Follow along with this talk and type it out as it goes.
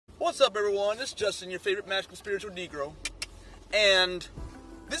What's up, everyone? This is Justin, your favorite magical spiritual Negro. And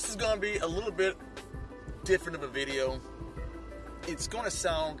this is going to be a little bit different of a video. It's going to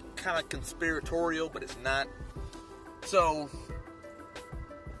sound kind of conspiratorial, but it's not. So,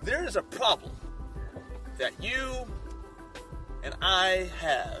 there is a problem that you and I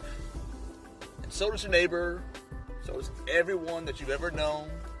have. And so does your neighbor. So does everyone that you've ever known.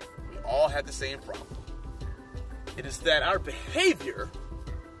 We all have the same problem. It is that our behavior,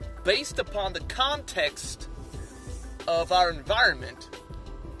 based upon the context of our environment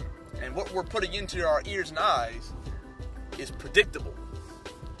and what we're putting into our ears and eyes, is predictable.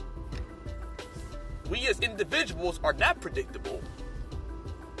 We as individuals are not predictable,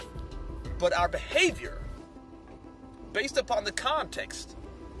 but our behavior, based upon the context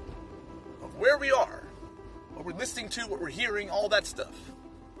of where we are, what we're listening to, what we're hearing, all that stuff,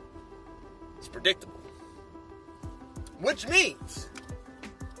 is predictable. Which means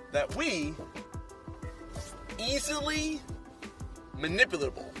that we easily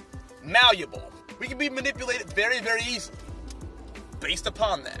manipulable, malleable. We can be manipulated very, very easily based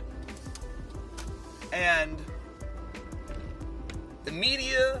upon that. And the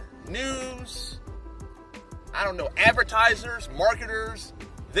media, news, advertisers, marketers,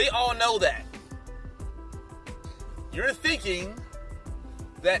 they all know that. You're thinking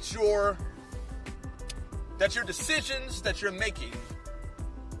that your decisions that you're making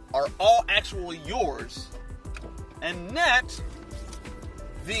are all actually yours, and not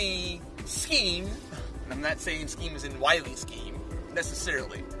the scheme, and I'm not saying scheme as in Wiley scheme,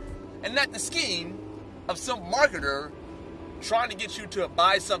 necessarily, and not the scheme of some marketer trying to get you to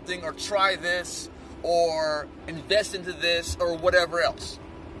buy something, or try this, or invest into this, or whatever else.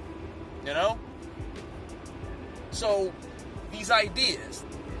 You know? So, these ideas,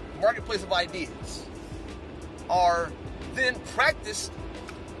 marketplace of ideas, are then practiced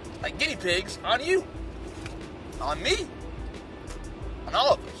like guinea pigs on you, on me, on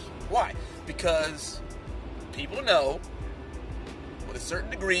all of us. Why? Because people know, with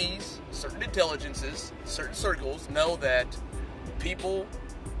certain degrees, certain intelligences, certain circles, know that people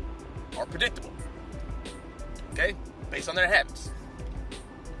are predictable. Okay? Based on their habits.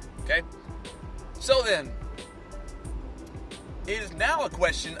 Okay? So then, it is now a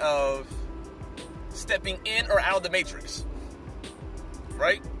question of stepping in or out of the matrix.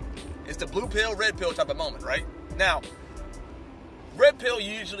 Right? It's the blue pill, red pill type of moment, right? Now, red pill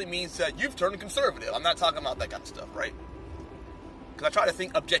usually means that you've turned conservative. I'm not talking about that kind of stuff, right? Because I try to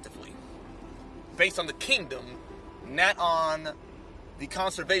think objectively, based on the kingdom, not on the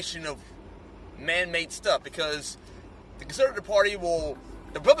conservation of man-made stuff. Because the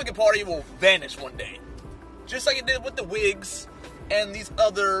Republican Party will vanish one day. Just like it did with the Whigs and these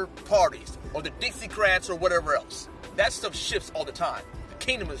other parties, or the Dixiecrats or whatever else. That stuff shifts all the time. The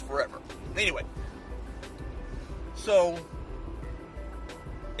kingdom is forever. Anyway, so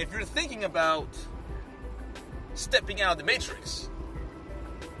if you're thinking about stepping out of the matrix,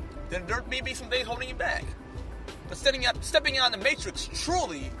 then there may be some things holding you back. But stepping out of the matrix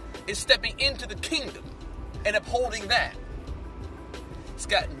truly is stepping into the kingdom and upholding that. It's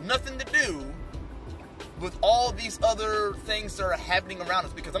got nothing to do with all these other things that are happening around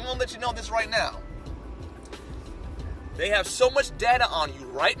us. Because I'm going to let you know this right now. They have so much data on you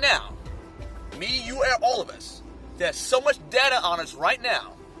right now. Me, you, all of us. They have so much data on us right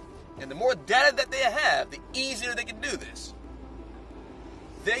now. And the more data that they have, the easier they can do this.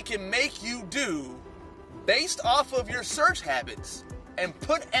 They can make you do, based off of your search habits, and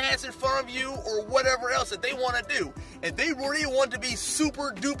put ads in front of you or whatever else that they want to do. If they really want to be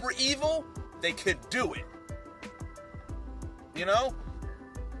super duper evil, they could do it. You know?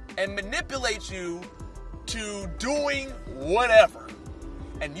 And manipulate you to doing whatever.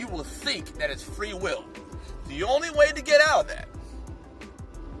 And you will think that it's free will. The only way to get out of that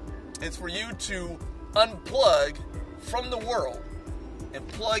is for you to unplug from the world and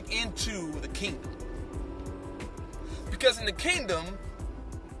plug into the kingdom. Because in the kingdom,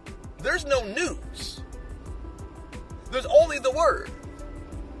 there's no news. There's only the word.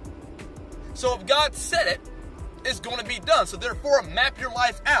 So if God said it, it's going to be done. So therefore, map your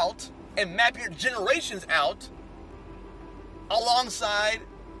life out and map your generations out alongside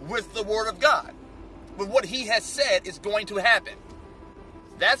with the Word of God. With what He has said is going to happen.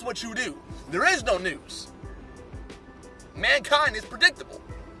 That's what you do. There is no news. Mankind is predictable.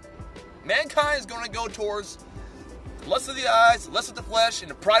 Mankind is going to go towards the lust of the eyes, the lust of the flesh,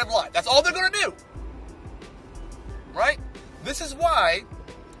 and the pride of life. That's all they're going to do. Right? This is why,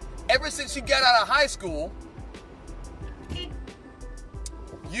 ever since you got out of high school,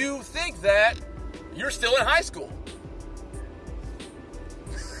 you think that you're still in high school.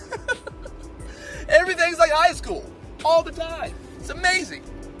 like high school all the time. It's amazing.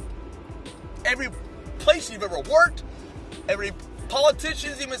 Every place you've ever worked, every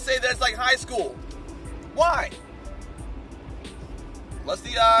politician even say that it's like high school. Why? Lust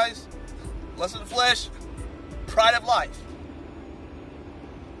of the eyes, lust of the flesh, pride of life.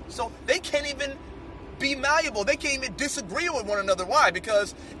 So they can't even be malleable. They can't even disagree with one another. Why?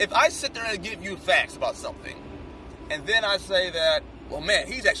 Because if I sit there and give you facts about something, and then I say that, well, man,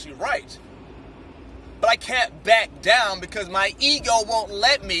 he's actually right, but I can't back down because my ego won't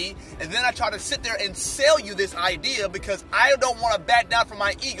let me, and then I try to sit there and sell you this idea because I don't want to back down from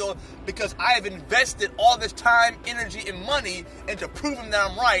my ego because I have invested all this time, energy, and money into proving that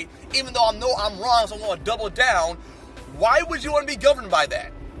I'm right, even though I know I'm wrong, so I'm going to double down. Why would you want to be governed by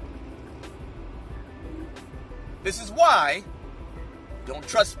that? This is why you don't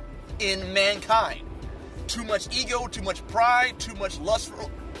trust in mankind. Too much ego, too much pride, too much lust for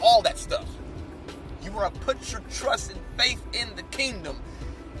all that stuff. You want to put your trust and faith in the kingdom.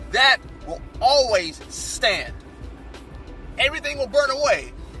 That will always stand. Everything will burn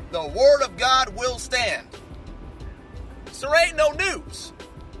away. The word of God will stand. So there ain't no news.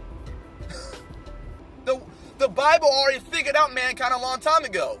 The Bible already figured out mankind a long time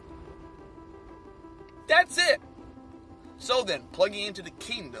ago. That's it. So then, plugging into the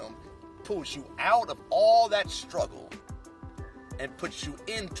kingdom pulls you out of all that struggle and puts you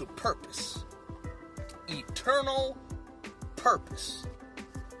into purpose. Eternal purpose.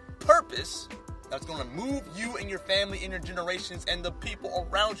 Purpose that's going to move you and your family and your generations and the people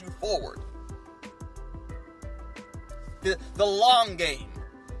around you forward. The long game.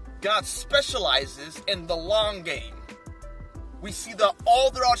 God specializes in the long game. We see that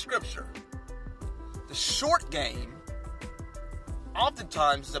all throughout Scripture. The short game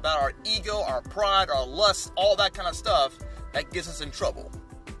oftentimes is about our ego, our pride, our lust, all that kind of stuff that gets us in trouble.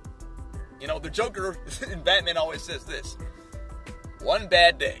 You know, the Joker in Batman always says this: one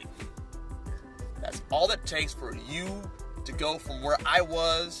bad day. That's all it takes for you to go from where I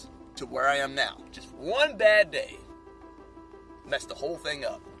was to where I am now. Just one bad day. Mess the whole thing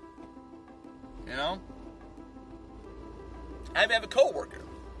up. You know? I even have a coworker.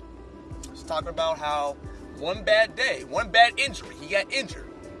 I was talking about how one bad day, one bad injury, he got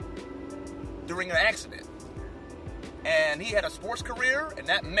injured during an accident. And he had a sports career, and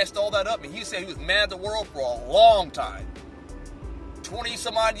that messed all that up. And he said he was mad at the world for a long time. 20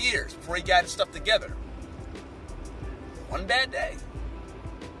 some odd years before he got his stuff together. One bad day.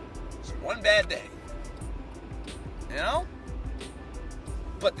 Just one bad day. You know?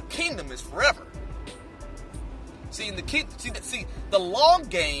 But the kingdom is forever. See, the long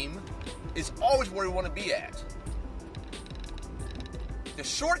game is always where we want to be at. The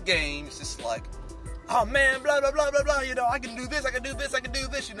short game is just like, oh man, blah, blah, blah, blah, blah, you know, I can do this, I can do this, I can do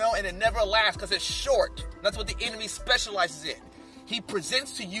this, you know, and it never lasts because it's short. That's what the enemy specializes in. He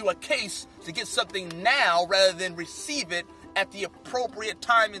presents to you a case to get something now rather than receive it at the appropriate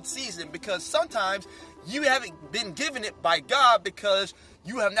time and season, because sometimes you haven't been given it by God because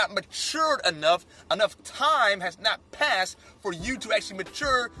you have not matured enough time has not passed for you to actually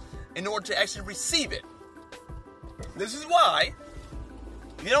mature in order to actually receive it. This is why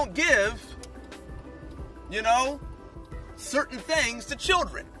you don't give, you know, certain things to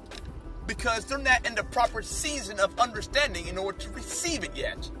children, because they're not in the proper season of understanding in order to receive it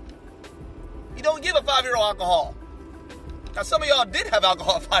yet. You don't give a 5-year-old alcohol. Now, some of y'all did have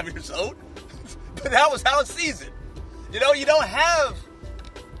alcohol at 5 years old, but that was out of season. You know, you don't have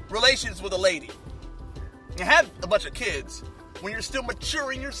relations with a lady. You have a bunch of kids when you're still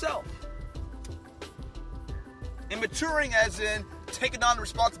maturing yourself. And maturing as in taking on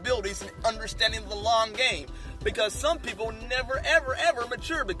responsibilities and understanding the long game. Because some people never, ever, ever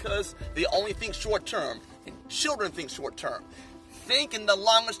mature because they only think short term. And children think short term. Think in the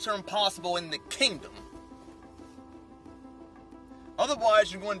longest term possible in the kingdom.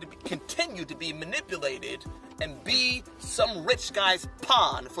 Otherwise, you're going to continue to be manipulated and be some rich guy's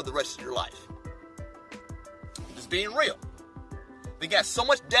pawn for the rest of your life. I'm just being real. They got so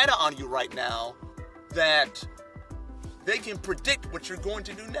much data on you right now that they can predict what you're going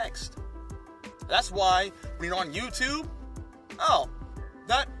to do next. That's why when you're on YouTube, oh,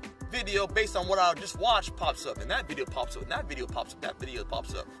 that video based on what I just watched pops up, and that video pops up, and that video pops up, that video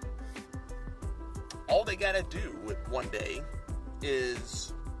pops up. All they gotta do with one day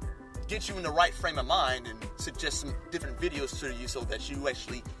is get you in the right frame of mind and suggest some different videos to you so that you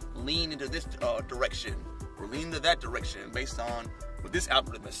actually lean into this direction or lean into that direction based on what this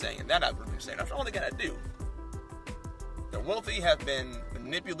algorithm is saying and that algorithm is saying. That's all they gotta do. The wealthy have been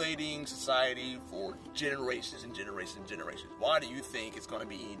manipulating society for generations and generations and generations. Why do you think it's going to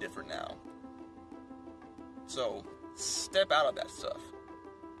be any different now? So, step out of that stuff.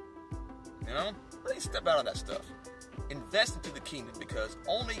 You know? Really step out of that stuff. Invest into the kingdom, because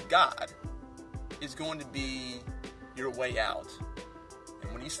only God is going to be your way out.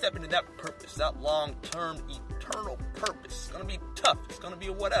 And when you step into that purpose, that long-term, eternal purpose, it's going to be tough. It's going to be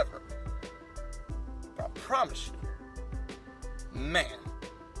whatever. But I promise you, man,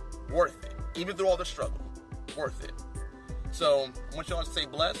 worth it. Even through all the struggle, worth it. So, I want y'all to stay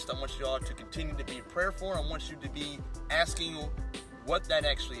blessed. I want y'all to continue to be prayerful. I want you to be asking what that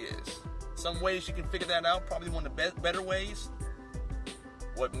actually is. Some ways you can figure that out, probably one of the better ways.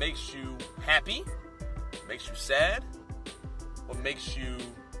 What makes you happy? What makes you sad? What makes you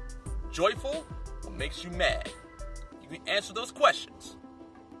joyful? What makes you mad? You can answer those questions.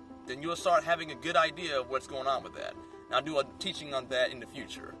 Then you'll start having a good idea of what's going on with that. And I'll do a teaching on that in the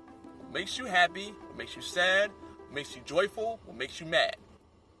future. What makes you happy? What makes you sad? What makes you joyful? What makes you mad?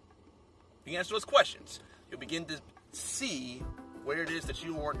 If you answer those questions, you'll begin to see where it is that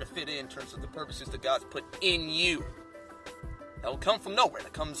you want to fit in terms of the purposes that God's put in you. That will come from nowhere.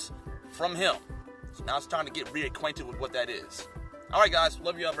 That comes from Him. So now it's time to get reacquainted with what that is. All right, guys.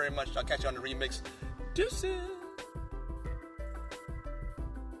 Love you all very much. I'll catch you on the remix. Deuces.